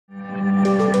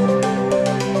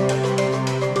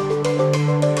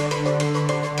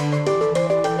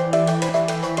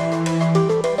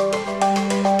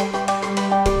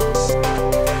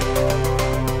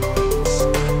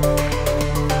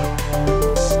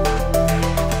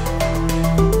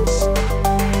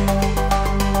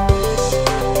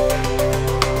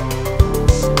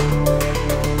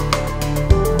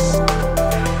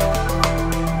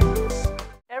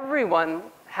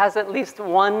has at least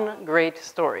one great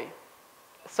story.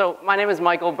 So my name is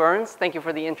Michael Burns. Thank you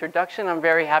for the introduction. I'm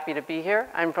very happy to be here.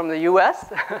 I'm from the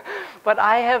US, but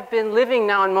I have been living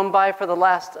now in Mumbai for the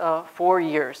last 4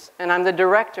 years, and I'm the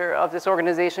director of this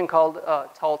organization called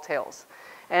Tall Tales.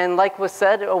 And like was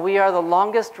said, we are the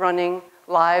longest running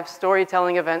live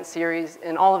storytelling event series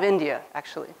in all of India,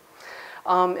 actually.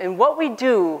 And what we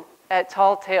do at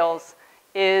Tall Tales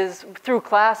is through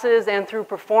classes and through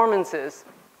performances,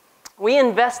 we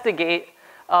investigate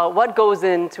what goes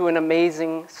into an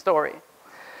amazing story.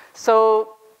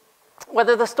 So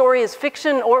whether the story is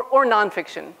fiction or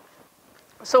nonfiction.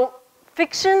 So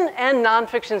fiction and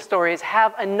nonfiction stories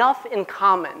have enough in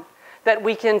common that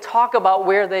we can talk about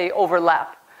where they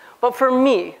overlap. But for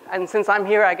me, and since I'm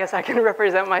here, I guess I can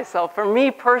represent myself. For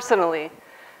me personally,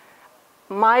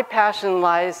 my passion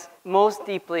lies most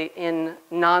deeply in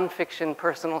nonfiction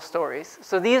personal stories.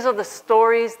 So these are the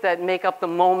stories that make up the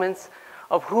moments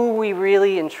of who we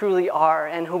really and truly are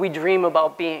and who we dream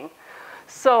about being.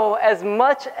 So as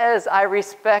much as I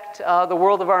respect the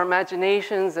world of our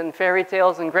imaginations and fairy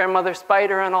tales and Grandmother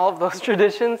Spider and all of those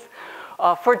traditions,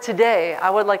 for today, I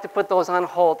would like to put those on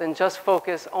hold and just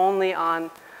focus only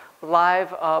on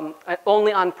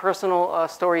only on personal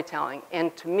storytelling.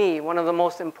 And to me, one of the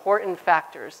most important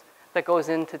factors that goes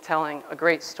into telling a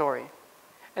great story.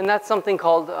 And that's something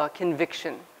called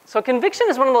conviction. So conviction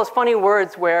is one of those funny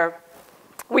words where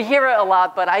we hear it a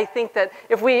lot, but I think that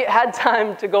if we had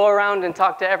time to go around and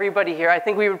talk to everybody here, I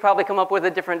think we would probably come up with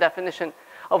a different definition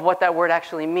of what that word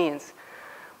actually means.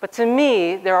 But to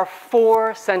me, there are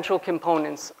 4 central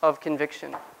components of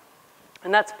conviction.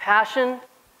 And that's passion,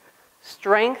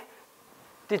 strength,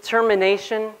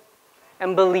 determination,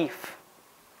 and belief.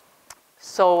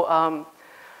 So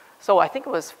I think it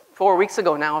was 4 weeks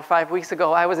ago now, or 5 weeks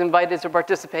ago, I was invited to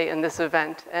participate in this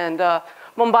event. And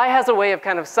Mumbai has a way of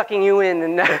kind of sucking you in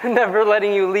and never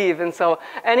letting you leave. And so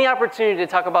any opportunity to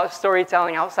talk about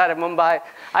storytelling outside of Mumbai,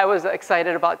 I was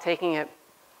excited about taking it.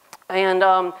 And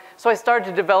so I started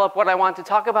to develop what I want to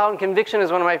talk about, and conviction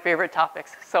is one of my favorite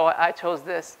topics. So I chose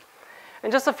this.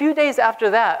 And just a few days after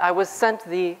that, I was sent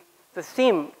the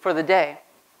theme for the day.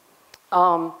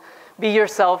 Be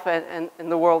yourself, and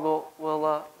the world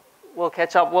will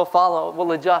catch up, will follow,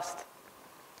 will adjust.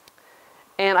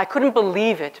 And I couldn't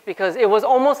believe it, because it was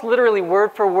almost literally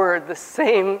word for word the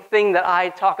same thing that I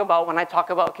talk about when I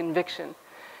talk about conviction.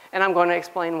 And I'm going to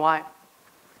explain why.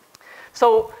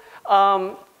 So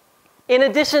in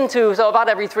addition to, so about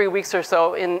every 3 weeks or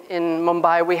so in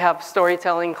Mumbai, we have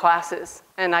storytelling classes.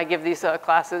 And I give these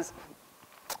classes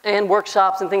and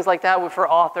workshops and things like that for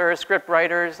authors, script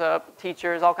writers,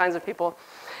 teachers, all kinds of people.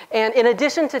 And in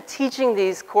addition to teaching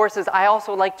these courses, I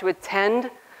also like to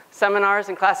attend seminars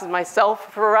and classes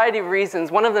myself for a variety of reasons.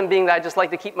 One of them being that I just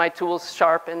like to keep my tools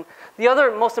sharp. And the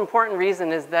other most important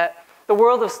reason is that the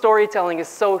world of storytelling is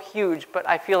so huge, but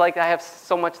I feel like I have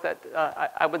so much that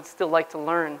I would still like to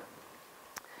learn.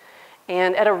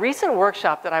 And at a recent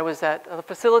workshop that I was at, the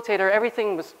facilitator,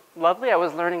 everything was lovely. I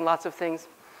was learning lots of things.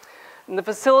 And the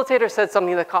facilitator said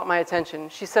something that caught my attention.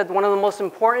 She said one of the most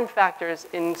important factors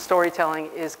in storytelling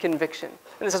is conviction.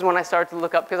 And this is when I started to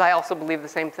look up, because I also believe the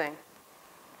same thing.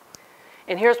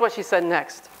 And here's what she said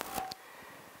next.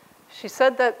 She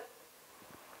said that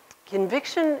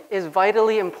conviction is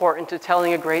vitally important to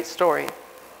telling a great story.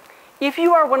 If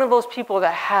you are one of those people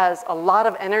that has a lot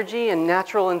of energy and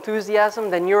natural enthusiasm,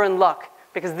 then you're in luck,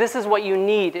 because this is what you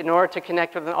need in order to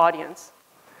connect with an audience.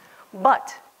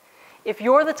 But if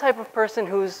you're the type of person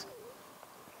who's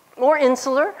more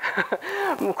insular,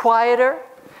 quieter,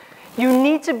 you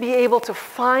need to be able to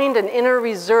find an inner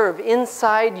reserve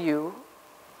inside you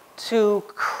to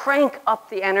crank up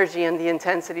the energy and the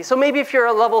intensity. So maybe if you're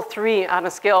a level 3 on a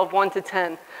scale of 1 to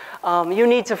 10, you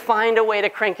need to find a way to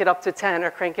crank it up to 10 or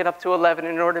crank it up to 11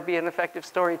 in order to be an effective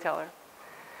storyteller.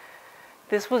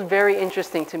 This was very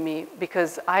interesting to me,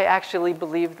 because I actually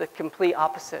believe the complete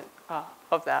opposite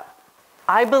of that.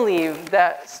 I believe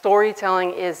that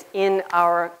storytelling is in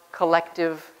our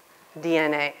collective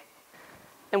DNA.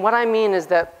 And what I mean is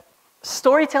that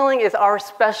storytelling is our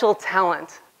special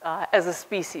talent as a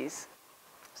species.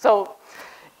 So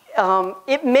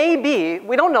it may be,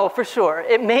 we don't know for sure,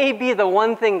 it may be the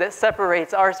one thing that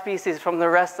separates our species from the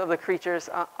rest of the creatures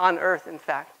on Earth, in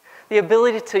fact. The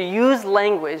ability to use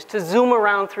language, to zoom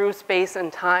around through space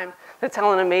and time, to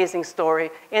tell an amazing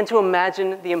story, and to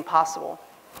imagine the impossible.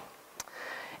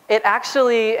 It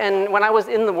actually, and when I was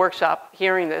in the workshop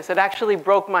hearing this, it actually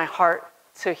broke my heart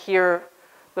to hear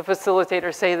the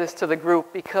facilitator say this to the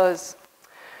group, because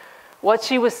what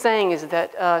she was saying is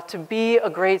that to be a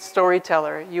great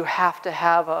storyteller, you have to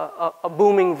have a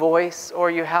booming voice,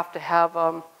 or you have to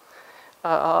have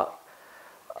palpable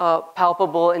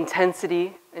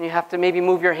intensity, and you have to maybe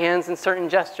move your hands in certain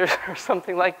gestures or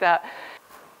something like that.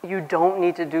 You don't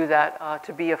need to do that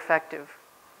to be effective.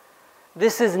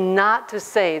 This is not to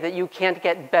say that you can't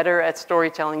get better at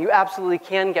storytelling. You absolutely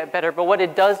can get better, but what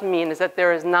it does mean is that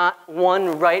there is not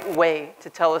one right way to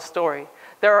tell a story.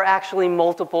 There are actually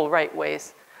multiple right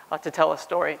ways to tell a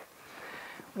story.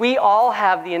 We all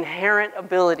have the inherent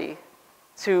ability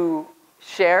to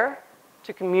share,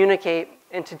 to communicate,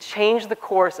 and to change the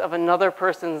course of another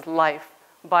person's life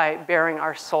by baring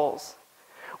our souls.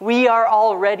 We are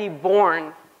already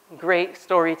born great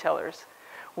storytellers.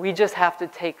 We just have to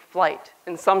take flight,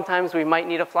 and sometimes we might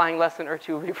need a flying lesson or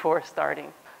two before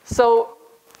starting. So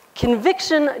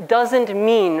conviction doesn't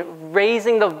mean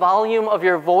raising the volume of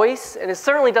your voice, and it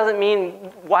certainly doesn't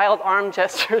mean wild arm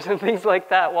gestures and things like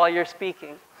that while you're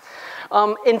speaking.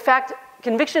 In fact,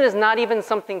 conviction is not even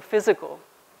something physical.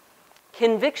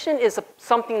 Conviction is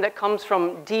something that comes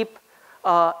from deep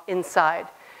inside.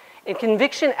 And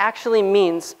conviction actually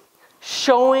means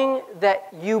showing that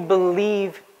you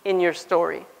believe in your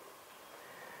story.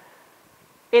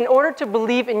 In order to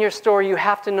believe in your story, you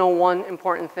have to know one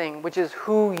important thing, which is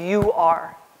who you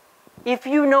are. If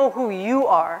you know who you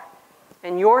are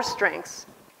and your strengths,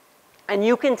 and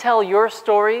you can tell your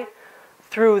story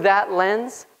through that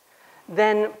lens,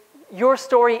 then your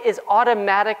story is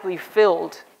automatically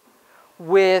filled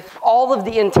with all of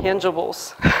the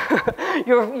intangibles.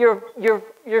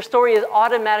 Your story is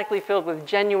automatically filled with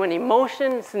genuine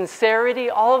emotion, sincerity,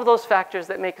 all of those factors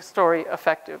that make a story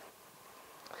effective.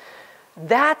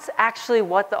 That's actually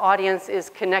what the audience is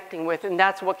connecting with, and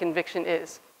that's what conviction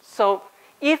is. So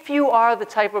if you are the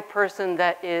type of person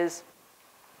that is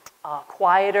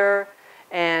quieter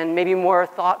and maybe more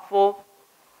thoughtful,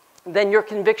 then your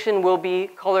conviction will be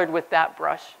colored with that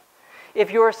brush. If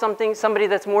you're somebody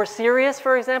that's more serious,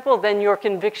 for example, then your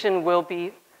conviction will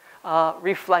be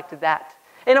reflect that.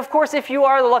 And of course, if you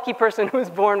are the lucky person who's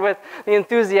born with the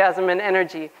enthusiasm and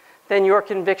energy, then your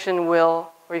conviction will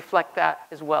reflect that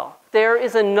as well. There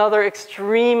is another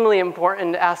extremely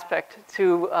important aspect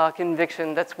to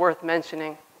conviction that's worth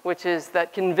mentioning, which is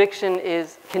that conviction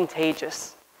is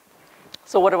contagious.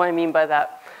 So what do I mean by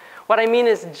that? What I mean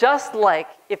is, just like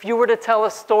if you were to tell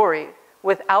a story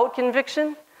without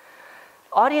conviction,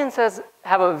 audiences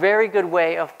have a very good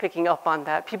way of picking up on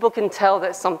that. People can tell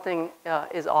that something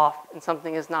is off and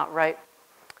something is not right.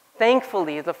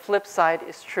 Thankfully, the flip side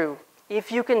is true. If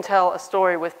you can tell a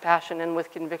story with passion and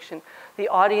with conviction, the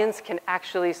audience can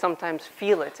actually sometimes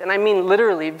feel it. And I mean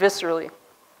literally, viscerally.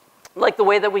 Like the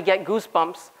way that we get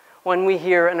goosebumps when we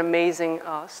hear an amazing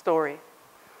story.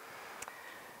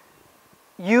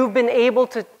 You've been able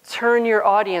to turn your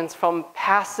audience from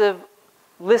passive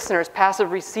listeners,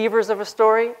 passive receivers of a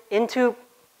story, into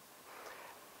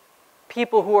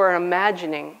people who are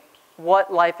imagining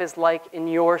what life is like in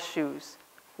your shoes.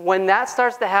 When that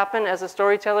starts to happen as a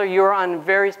storyteller, you're on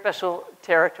very special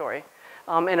territory,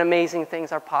 and amazing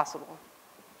things are possible.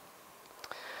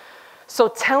 So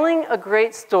telling a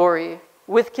great story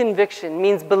with conviction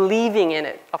means believing in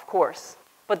it, of course,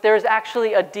 but there's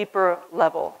actually a deeper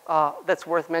level that's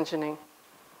worth mentioning.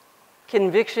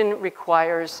 Conviction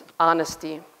requires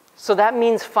honesty. So that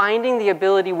means finding the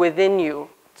ability within you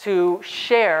to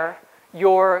share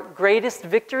your greatest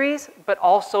victories, but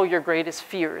also your greatest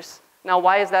fears. Now,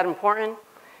 why is that important?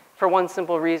 For one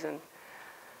simple reason,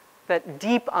 that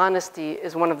deep honesty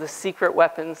is one of the secret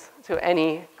weapons to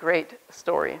any great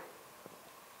story,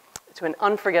 to an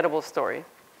unforgettable story.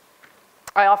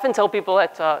 I often tell people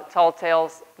at Tall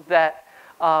Tales that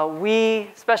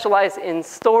we specialize in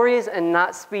stories and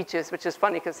not speeches, which is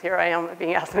funny because here I am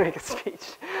being asked to make a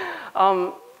speech.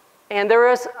 And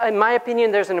there is, in my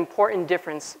opinion, there's an important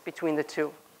difference between the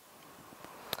two.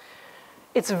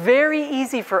 It's very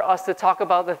easy for us to talk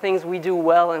about the things we do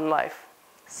well in life.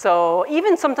 So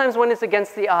even sometimes when it's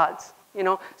against the odds, you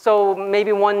know. So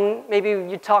maybe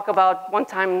you talk about one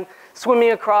time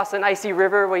swimming across an icy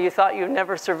river where you thought you'd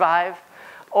never survive,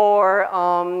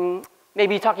 or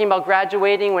maybe talking about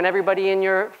graduating when everybody in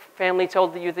your family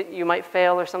told you that you might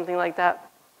fail or something like that.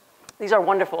 These are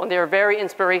wonderful and they are very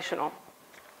inspirational.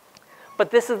 But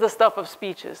this is the stuff of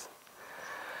speeches.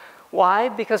 Why?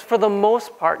 Because for the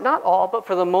most part, not all, but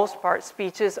for the most part,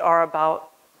 speeches are about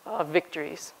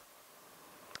victories.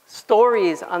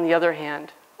 Stories, on the other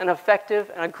hand, an effective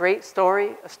and a great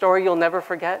story, a story you'll never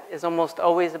forget, is almost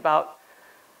always about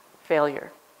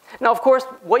failure. Now, of course,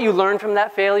 what you learn from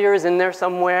that failure is in there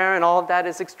somewhere, and all of that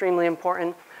is extremely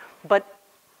important. But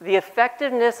the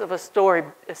effectiveness of a story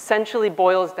essentially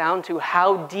boils down to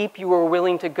how deep you were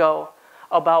willing to go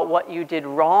about what you did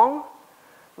wrong,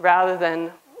 rather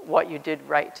than what you did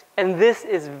right. And this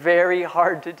is very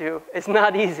hard to do. It's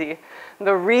not easy.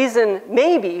 The reason,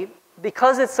 maybe,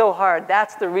 because it's so hard,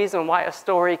 that's the reason why a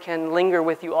story can linger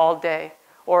with you all day,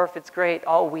 or if it's great,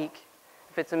 all week,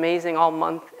 if it's amazing, all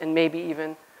month, and maybe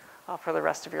even for the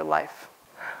rest of your life.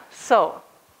 So,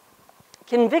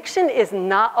 conviction is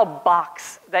not a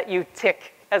box that you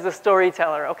tick as a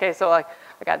storyteller. Okay, so like,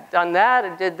 I got done that,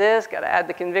 I did this, got to add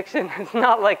the conviction. It's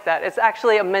not like that. It's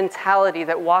actually a mentality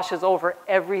that washes over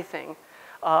everything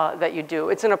that you do.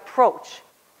 It's an approach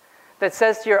that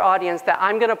says to your audience that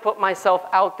I'm going to put myself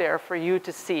out there for you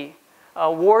to see,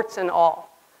 warts and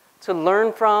all, to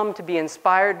learn from, to be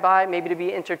inspired by, maybe to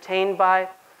be entertained by,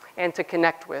 and to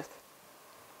connect with.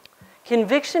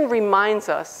 Conviction reminds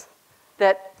us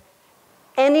that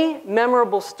any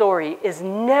memorable story is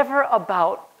never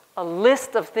about a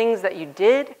list of things that you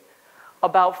did,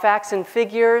 about facts and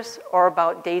figures, or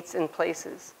about dates and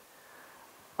places.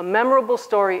 A memorable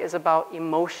story is about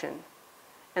emotion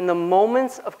and the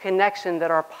moments of connection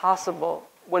that are possible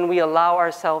when we allow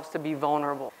ourselves to be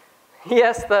vulnerable.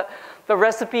 Yes, the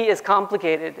recipe is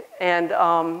complicated, and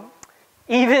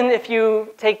even if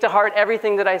you take to heart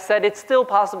everything that I said, it's still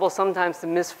possible sometimes to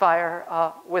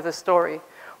misfire with a story.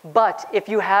 But if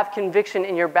you have conviction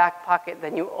in your back pocket,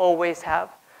 then you always have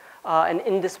an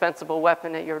indispensable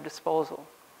weapon at your disposal.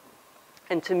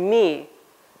 And to me,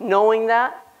 knowing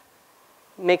that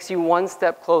makes you one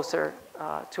step closer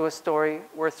to a story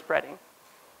worth spreading.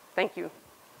 Thank you.